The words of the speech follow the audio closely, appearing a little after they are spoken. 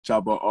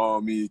Chopper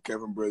on me,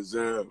 Kevin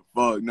Brazil.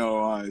 Fuck no,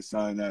 I ain't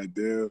signed that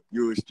deal.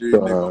 You a street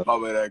nigga,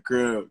 pop at that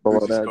crib.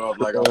 About Gucci that scarf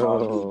like I'm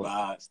on girl.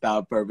 Dubai.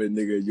 Stop perfect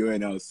nigga, you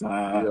ain't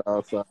outside. Yeah,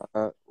 outside.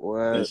 That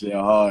What? shit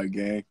hard,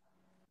 gang.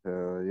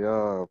 Hell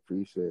yeah,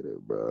 appreciate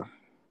it, bro.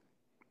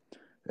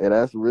 Hey,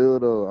 that's real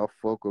though. I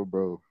fuck with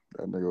bro.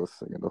 That nigga was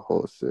singing the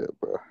whole shit,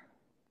 bro.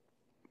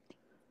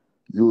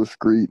 You a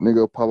street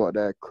nigga, pop out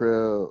that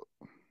crib.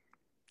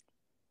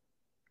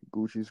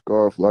 Gucci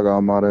scarf like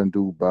I'm out in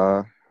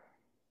Dubai.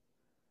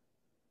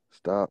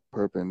 Stop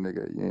perping,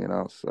 nigga. You ain't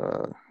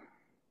outside.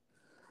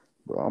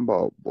 Bro, I'm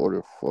about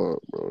border fuck,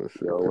 bro. This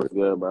shit Yo, crazy. what's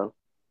good, bro?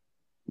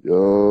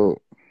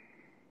 Yo,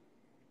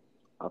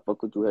 I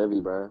fuck with you heavy,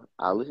 bro.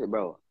 Listen,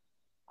 bro.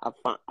 I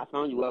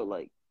found you out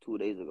like 2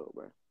 days ago,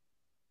 bro.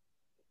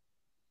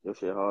 Your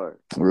shit hard.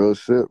 real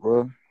shit,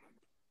 bro. I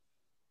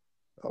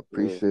Yeah.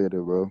 appreciate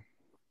it, bro.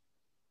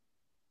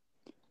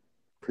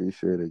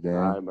 Appreciate it, All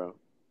gang. right, bro.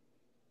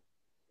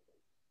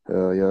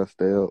 Hell yeah,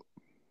 stay up.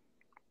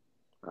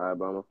 All right,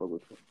 bro. I'm gonna fuck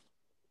with you.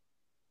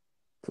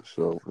 For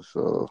sure, for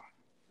sure.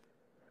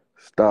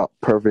 Stop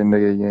perfect,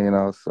 nigga. You ain't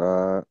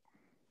outside.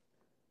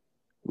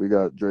 We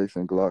got Drakes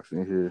and Glocks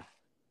in here.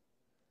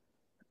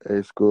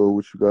 Hey, school,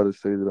 what you gotta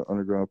say to the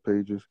underground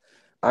pages?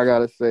 I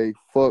gotta say,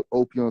 fuck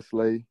Opium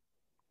Slay.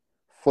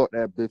 Fuck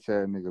that bitch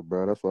ass nigga,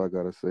 bro. That's what I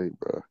gotta say,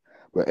 bro.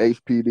 But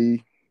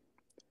HPD,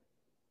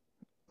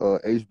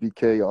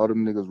 HBK, all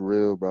them niggas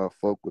real, bro. I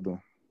fuck with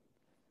them.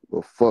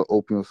 But fuck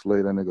Opium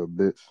Slay, that nigga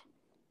bitch.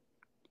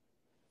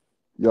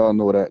 Y'all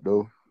know that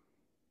though.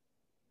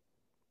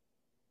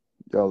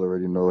 Y'all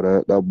already know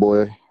that. That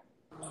boy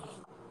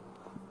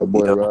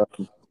Yo, right.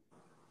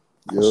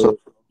 what's up? Yo,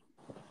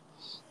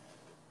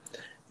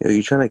 Yo,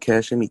 you trying to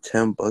cash in me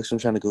 $10? I'm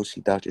trying to go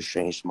see Doctor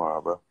Strange tomorrow,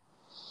 bro.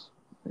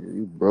 nigga,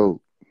 you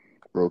broke.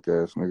 Broke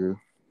ass nigga.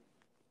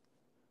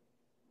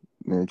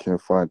 Nigga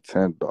can't find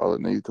 $10.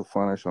 Nigga, you can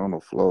find that shit on the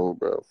floor,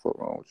 bro. Fuck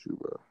wrong with you,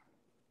 bro.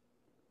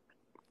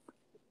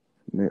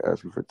 Nigga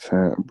asking for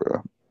 10,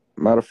 bro.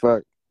 Matter of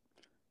fact,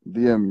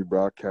 DM me,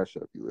 bro. I'll cash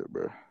up you it,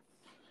 bro.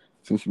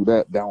 Since you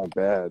that down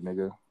bad,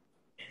 nigga.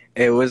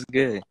 Hey, what's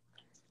good?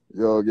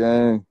 Yo,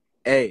 gang.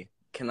 Hey,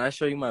 can I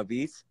show you my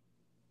beats?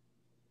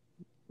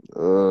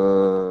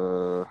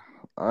 I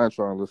ain't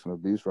trying to listen to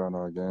beats right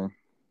now, gang.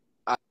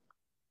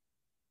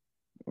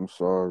 I'm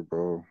sorry,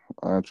 bro.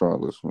 I ain't trying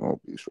to listen to no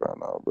beats right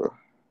now, bro.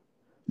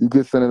 You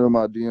can send it in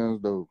my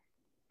DMs, though.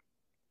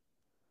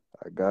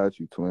 I got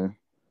you, twin.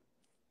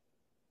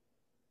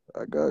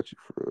 I got you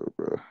for real,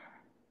 bro.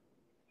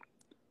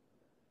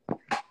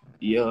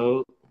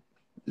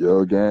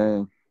 Yo,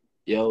 gang.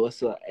 Yo,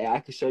 what's up? Hey, I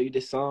can show you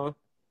this song.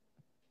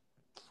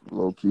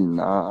 Low key,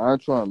 nah. I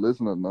ain't trying to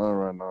listen to none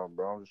right now,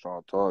 bro. I'm just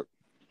trying to talk.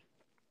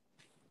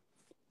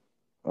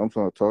 I'm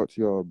trying to talk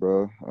to y'all,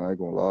 bro. I ain't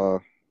gonna lie.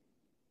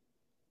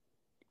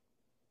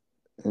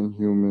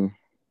 Inhuman.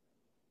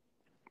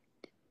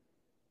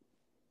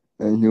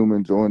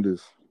 Inhuman joined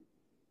us.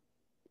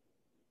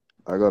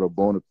 I got a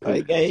bone to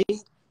Hey, pick. gang.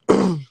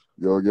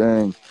 Yo,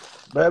 gang.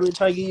 Bro, I been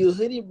trying to get you a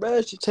hoodie,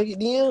 bro. Should take it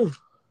down.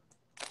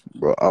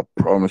 Bro, I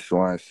promise you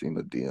I ain't seen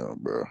the DM,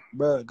 bro.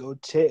 Bro, go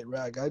check, bro.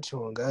 I got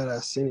you on God. I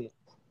seen it.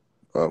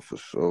 For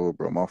sure,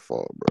 bro. My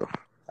fault, bro.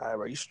 All right,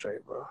 bro. You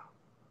straight, bro.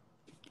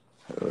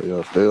 Hell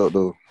yeah, stay up,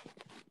 though.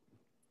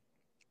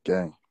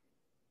 Gang.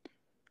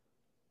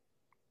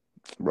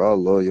 Bro, I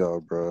love y'all,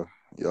 bro.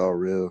 Y'all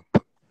real.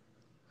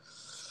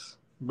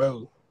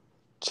 Bro,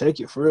 check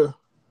it for real.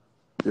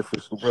 Yeah, for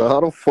sure. Bro, how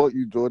the fuck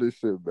you draw this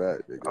shit back,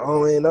 I nigga?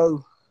 don't even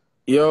know.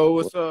 Yo,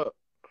 what's up?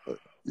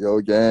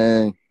 Yo,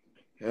 gang.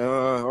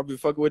 I'll be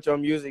fucking with your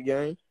music,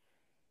 gang.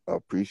 I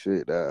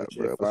appreciate that, That shit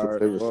bro. What's your fire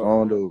as favorite fuck.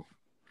 song, though?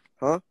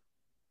 Huh?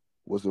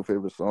 What's your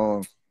favorite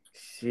song?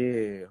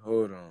 Shit,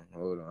 hold on.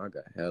 I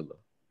got hella.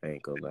 I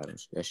ain't gonna lie.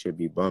 That shit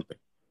be bumping.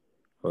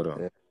 Hold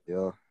on.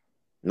 Yeah.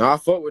 No, I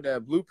fuck with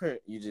that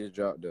Blueprint you just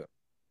dropped up.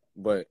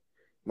 But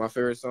my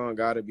favorite song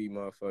gotta be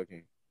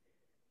motherfucking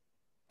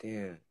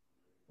damn.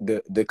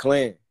 The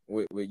Clan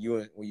with you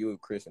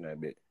and Chris in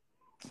that bit.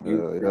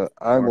 Yeah.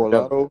 I ain't gonna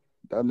lie, though.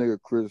 That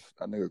nigga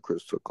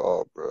Chris took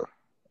off, bro.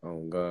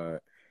 Oh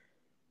God.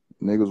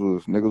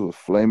 Niggas was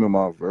flaming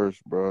my verse,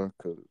 bro.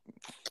 Cause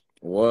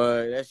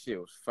What? That shit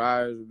was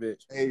fire as a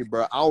bitch. hey,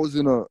 bro, I was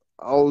in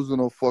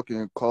a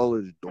fucking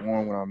college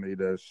dorm when I made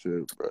that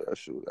shit, bro. That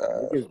shit was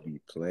ass. Niggas be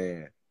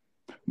playing.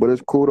 But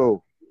it's cool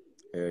though.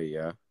 Hell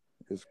yeah.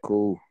 It's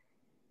cool.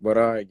 But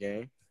all right,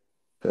 gang.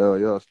 Hell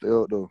yeah, stay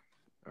up though.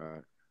 All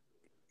right.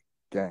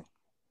 Gang.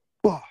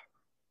 Bah.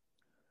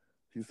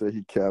 He said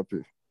he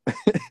capping.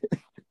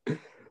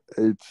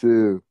 Hey,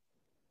 chill.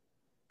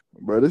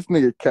 Bro, this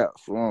nigga cap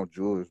so I'm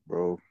Jewish,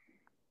 bro.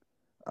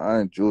 I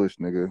ain't Jewish,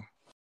 nigga.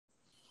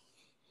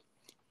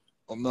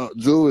 I'm not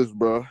Jewish,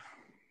 bro.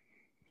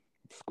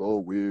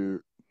 Skull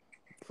weird.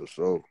 For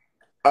sure.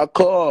 I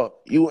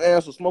call. You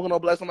answer. Smoking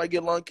on black, somebody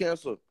get lung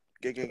cancer.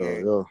 Gang. Hell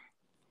yeah.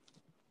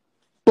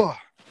 Bah.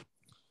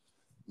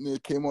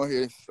 Nigga came on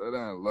here and sat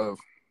down and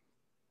left.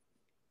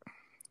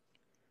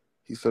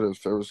 He said his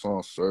favorite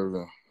song,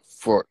 Serving.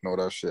 Fuck, no,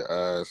 that shit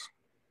ass.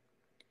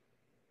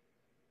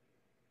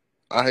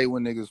 I hate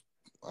when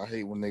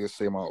niggas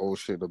say my old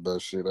shit the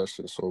best shit. That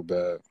shit's so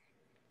bad.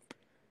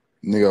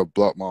 Nigga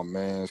blocked my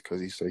mans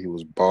because he said he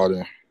was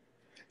botting.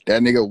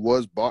 That nigga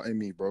was botting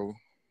me, bro.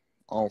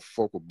 I don't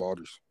fuck with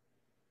botters.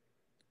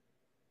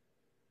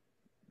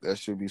 That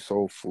should be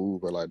so fool,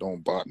 but like,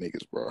 don't bot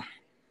niggas, bro.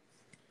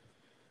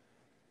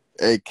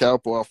 Hey,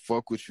 Capo, I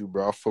fuck with you,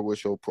 bro. I fuck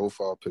with your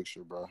profile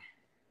picture, bro.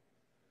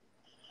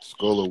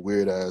 Skull a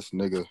weird ass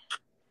nigga.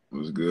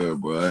 What's good,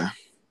 boy?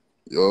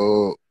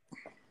 Yo,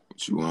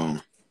 What you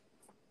on?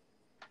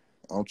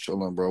 I'm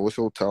chilling, bro. What's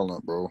your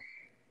talent, bro?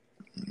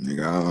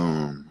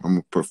 Nigga, I'm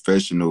a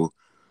professional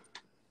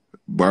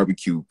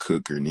barbecue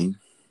cooker, nigga.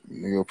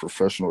 Nigga,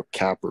 professional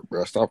capper,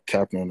 bro. Stop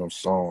capping in them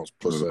songs,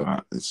 pussy.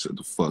 Shut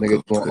the fuck Nigga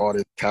up. doing all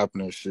this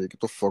capping and shit. Get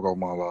the fuck out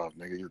my life,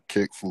 nigga. You're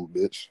kick food,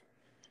 bitch.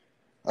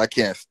 I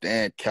can't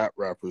stand cap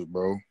rappers,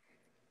 bro.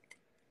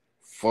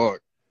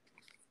 Fuck.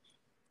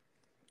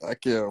 I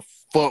can't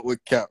fuck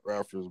with cap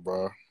rappers,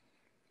 bro.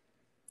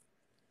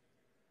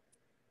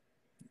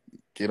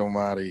 Get them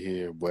out of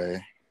here,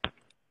 boy.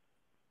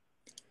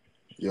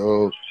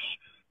 Yo.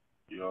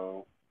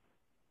 Yo.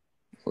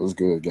 What's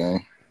good,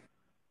 gang?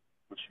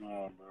 What you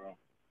on, bro?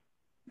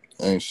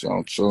 Ain't shit,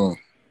 I'm chilling.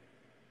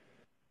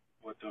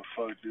 What the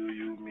fuck do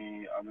you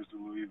mean? I'm Mr.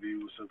 Louis V.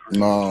 What's up, crazy?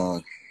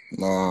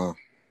 Nah.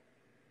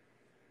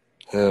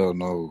 Hell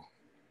no.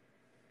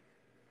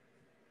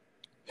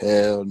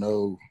 Hell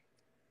no.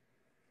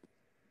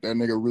 That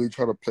nigga really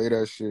try to play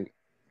that shit.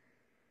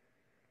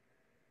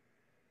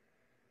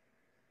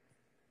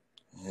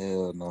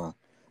 Hell nah.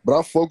 But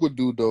I fuck with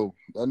dude though.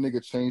 That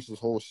nigga changed his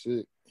whole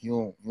shit. He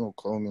don't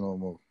call me no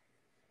more.